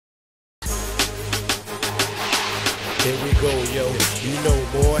Here we go, yo. You know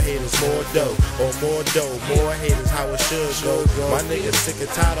more haters, more dough. Or more dough, more haters, how it should go. My niggas sick and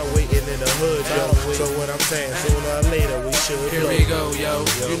tired of waiting in the hood, yo. So what I'm saying, sooner or later we should Here we go, yo.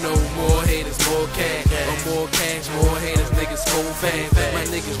 You know more haters, more cash. Or more cash, more haters, niggas full fast. My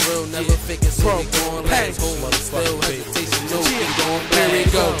niggas real, never figure, so we gon' last. Hold on, still hesitation, no, we gon' blast. Here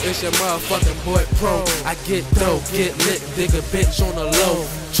we go, it's your motherfucking boy Pro. I get dope, get lit, dig a bitch on the low.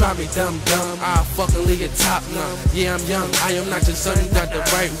 Try me dumb, I'll fucking leave it top now. Yeah, I'm young, I am not your son, got the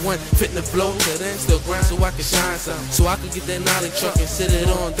right one. Fit the flow, till then still grind so I can shine some. So I can get that knowledge truck and sit it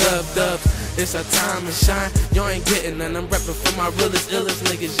on dubs. It's our time to shine, y'all ain't getting none. I'm reppin' for my realest, illest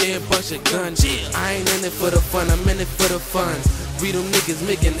niggas, yeah, bunch of guns. I ain't in it for the fun, I'm in it for the funds. We them niggas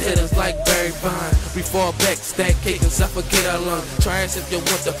making hitters like Barry Bonds. We fall back, stack cake and suffocate our lungs. Try us if you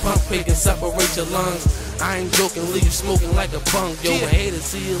want the pump cake and separate your lungs. I ain't joking, leave you smoking like a bunk, yo. Haters,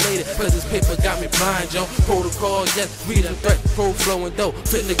 see you later, cause this paper got me blind, yo. Protocol, yes, read a threat, pro flow and dope.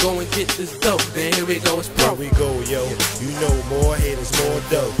 Fitna go and get this dope, then here we go, it's pro. Here we go, yo. You know more haters, more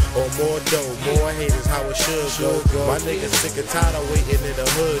dough. Or more dough, more haters, how it should go. My niggas sick and tired of waiting in the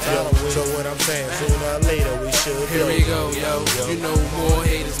hood, yo. So what I'm saying, sooner or later we should Here we go, yo. You know more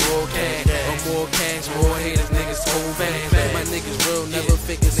haters, more cash. Or more cash, more haters, niggas hold fast. My niggas real, never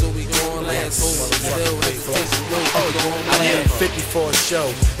figure, so we gon' last. Hold on, still hesitation, no, we gon' I need blast. 50 for a show,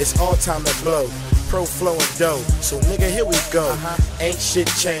 it's all time to blow. Pro flow and dough, so nigga here we go. Ain't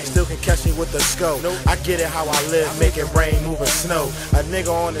shit changed, still can catch me with the scope. I get it how I live, making rain, moving snow. A nigga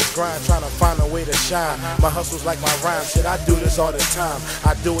on this grind, trying to find a way to shine. My hustle's like my rhyme, shit, I do this all the time.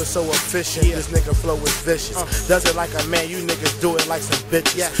 I do it so efficient, this nigga flow is vicious. Does it like a man, you niggas do it like some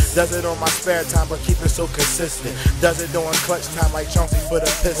bitches. Does it on my spare time, but keep it so consistent. Does it during clutch time like Chauncey for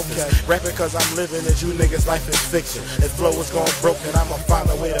the Pistons. Rapping cause I'm living it, you niggas life is fiction. If flow is going broke, then I'ma find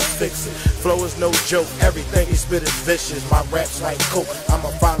a way to fix it. Flow is no joke, everything he spit is vicious. My rap's like coke, I'ma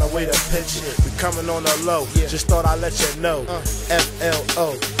find a way to pitch it. We coming on the low, just thought I'd let you know.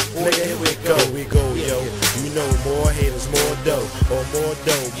 FLO, nigga, here we go. Here we go, yo. You know more haters, more dough. Or more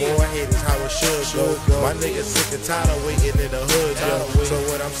dough, more haters, how it should go. My niggas sick and tired of waiting in the hood, yo. So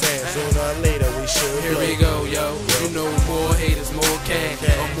what I'm saying, sooner or later we should Here we go, yo. You know more haters, more cash.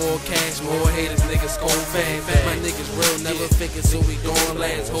 Or more cash, more haters, niggas gon' fast. My niggas real, never figure, so we gon'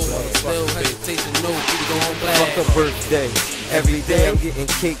 last. Hold on, still hesitation, no, we gon' blast. Fuck a birthday. Every day I'm getting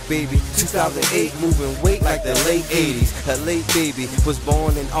cake, baby. 2008, moving weight like the late 80s. Her late baby was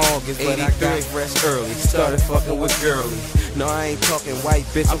born in August, but I got fresh early. Started fucking with girly. No, I ain't talking white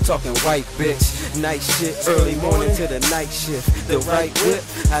bitch, I'm talking white bitch. Night shit, early morning to the night shift. The right whip,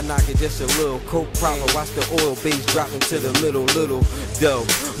 I knock it just a little coke proper. Watch the oil base drop into the little dough.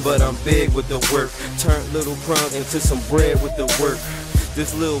 But I'm big with the work. Turn little crumbs into some bread with the work.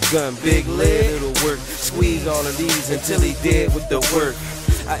 This little gun, big lead, it'll work. Squeeze all of these until he dead with the work.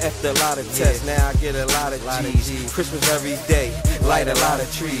 I effed a lot of tests, now I get a lot of G's. Christmas every day, light a lot of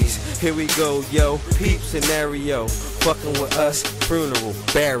trees. Here we go, yo, peep scenario. Fucking with us, funeral,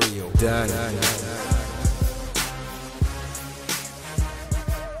 burial, done.